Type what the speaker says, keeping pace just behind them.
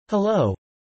Hello.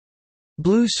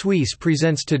 Blue Suisse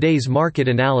presents today's market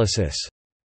analysis.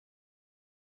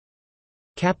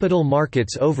 Capital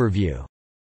Markets Overview.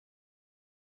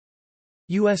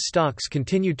 U.S. stocks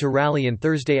continued to rally in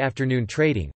Thursday afternoon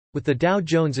trading, with the Dow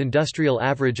Jones Industrial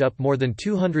Average up more than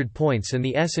 200 points and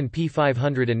the S&P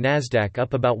 500 and Nasdaq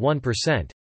up about 1%,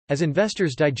 as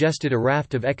investors digested a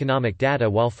raft of economic data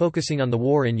while focusing on the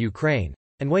war in Ukraine,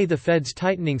 and weigh the Fed's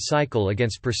tightening cycle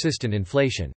against persistent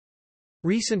inflation.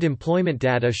 Recent employment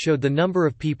data showed the number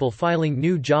of people filing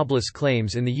new jobless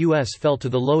claims in the U.S. fell to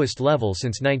the lowest level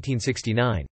since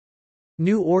 1969.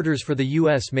 New orders for the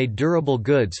U.S. made durable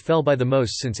goods fell by the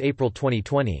most since April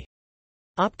 2020.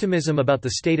 Optimism about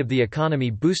the state of the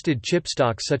economy boosted chip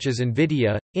stocks such as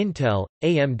Nvidia, Intel,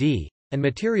 AMD, and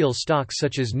materials stocks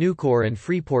such as Nucor and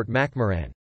Freeport-McMoRan.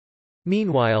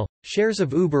 Meanwhile, shares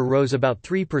of Uber rose about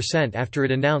 3% after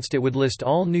it announced it would list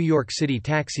all New York City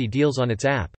taxi deals on its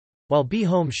app, while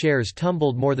B-Home shares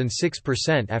tumbled more than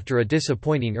 6% after a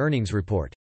disappointing earnings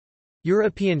report.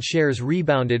 European shares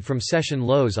rebounded from session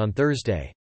lows on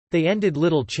Thursday. They ended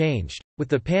little changed, with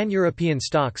the Pan-European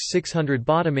Stoxx 600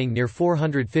 bottoming near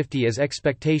 450 as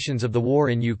expectations of the war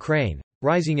in Ukraine,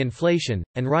 rising inflation,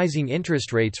 and rising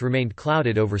interest rates remained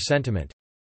clouded over sentiment.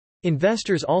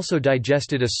 Investors also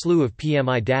digested a slew of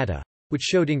PMI data, which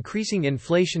showed increasing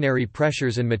inflationary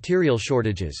pressures and material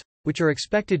shortages, which are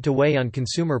expected to weigh on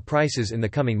consumer prices in the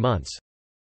coming months.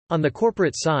 On the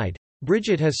corporate side,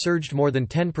 Brigit has surged more than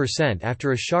 10%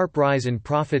 after a sharp rise in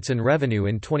profits and revenue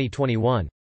in 2021.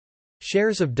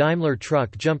 Shares of Daimler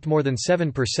Truck jumped more than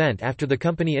 7% after the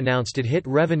company announced it hit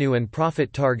revenue and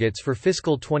profit targets for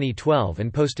fiscal 2012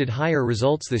 and posted higher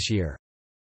results this year.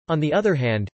 On the other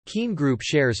hand, Keen Group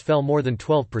shares fell more than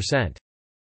 12%.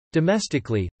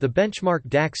 Domestically, the benchmark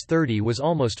DAX 30 was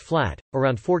almost flat,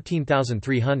 around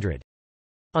 14,300.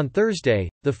 On Thursday,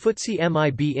 the FTSE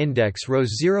MIB index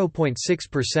rose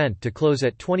 0.6% to close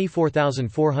at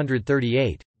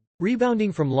 24,438,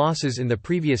 rebounding from losses in the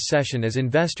previous session as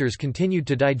investors continued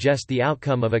to digest the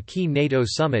outcome of a key NATO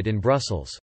summit in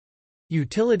Brussels.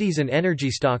 Utilities and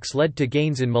energy stocks led to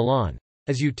gains in Milan,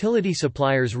 as utility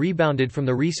suppliers rebounded from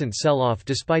the recent sell-off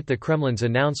despite the Kremlin's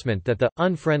announcement that the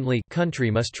unfriendly country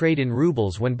must trade in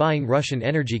rubles when buying Russian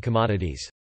energy commodities.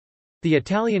 The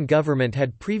Italian government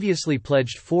had previously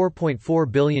pledged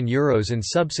 €4.4 billion in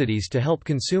subsidies to help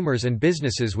consumers and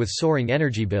businesses with soaring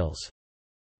energy bills.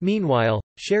 Meanwhile,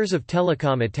 shares of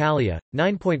Telecom Italia,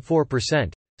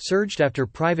 9.4%, surged after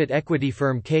private equity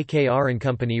firm KKR &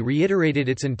 Company reiterated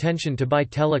its intention to buy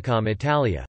Telecom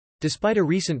Italia, despite a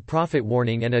recent profit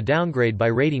warning and a downgrade by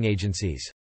rating agencies.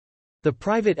 The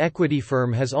private equity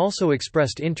firm has also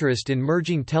expressed interest in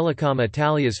merging Telecom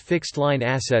Italia's fixed-line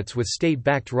assets with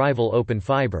state-backed rival Open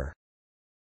Fiber.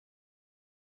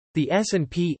 The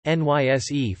S&P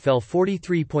NYSE fell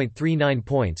 43.39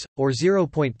 points, or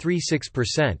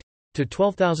 0.36%, to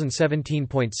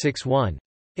 12,017.61,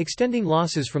 extending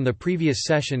losses from the previous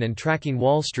session and tracking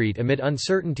Wall Street amid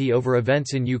uncertainty over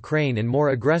events in Ukraine and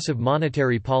more aggressive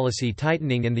monetary policy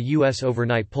tightening in the U.S.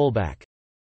 overnight pullback.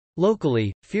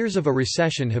 Locally, fears of a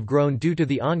recession have grown due to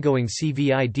the ongoing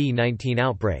COVID-19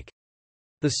 outbreak.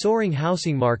 The soaring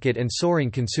housing market and soaring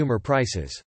consumer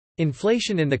prices.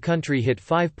 Inflation in the country hit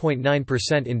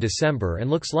 5.9% in December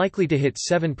and looks likely to hit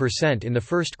 7% in the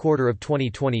first quarter of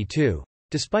 2022.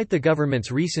 Despite the government's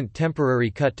recent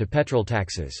temporary cut to petrol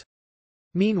taxes.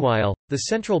 Meanwhile, the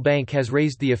central bank has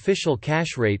raised the official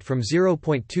cash rate from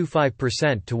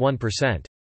 0.25% to 1%.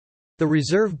 The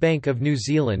Reserve Bank of New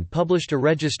Zealand published a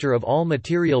register of all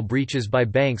material breaches by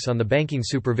banks on the banking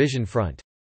supervision front.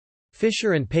 Fisher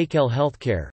 & Paykel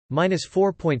Healthcare,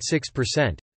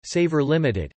 -4.6%, Sabre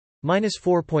Limited,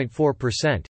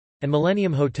 -4.4%, and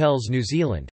Millennium Hotels New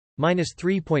Zealand,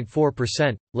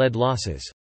 -3.4%, led losses.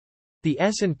 The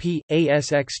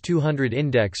S&P/ASX 200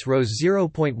 index rose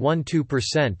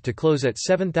 0.12% to close at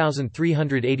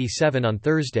 7,387 on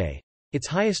Thursday, its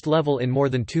highest level in more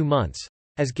than 2 months,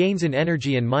 as gains in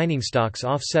energy and mining stocks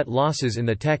offset losses in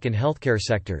the tech and healthcare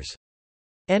sectors.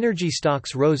 Energy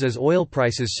stocks rose as oil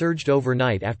prices surged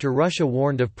overnight after Russia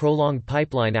warned of prolonged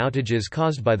pipeline outages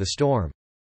caused by the storm.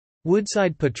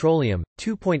 Woodside Petroleum,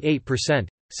 2.8%,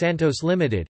 Santos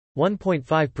Limited,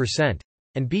 1.5%,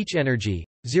 and Beach Energy,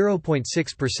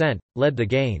 0.6%, led the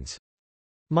gains.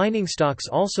 Mining stocks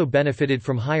also benefited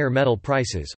from higher metal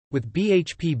prices, with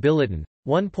BHP Billiton,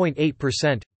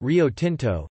 1.8%, Rio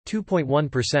Tinto,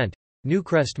 2.1%,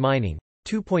 Newcrest Mining,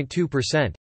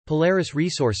 2.2%, Polaris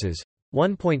Resources,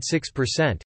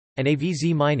 1.6%, and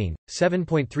AVZ Mining,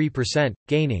 7.3%,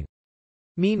 gaining.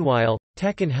 Meanwhile,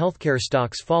 tech and healthcare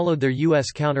stocks followed their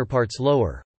U.S. counterparts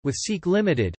lower, with Seek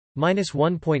Limited,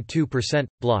 -1.2%,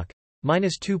 Block,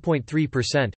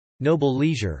 -2.3%, Noble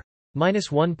Leisure,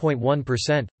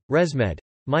 -1.1%, ResMed,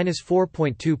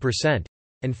 -4.2%,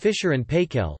 and Fisher &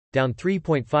 Paykel, down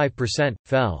 3.5%,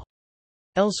 fell.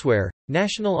 Elsewhere,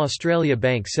 National Australia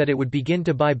Bank said it would begin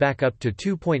to buy back up to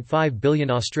 $2.5 billion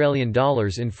Australian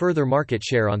dollars in further market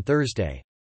share on Thursday.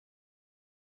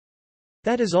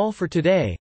 That is all for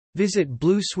today. Visit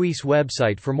Blue Suisse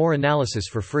website for more analysis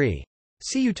for free.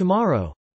 See you tomorrow.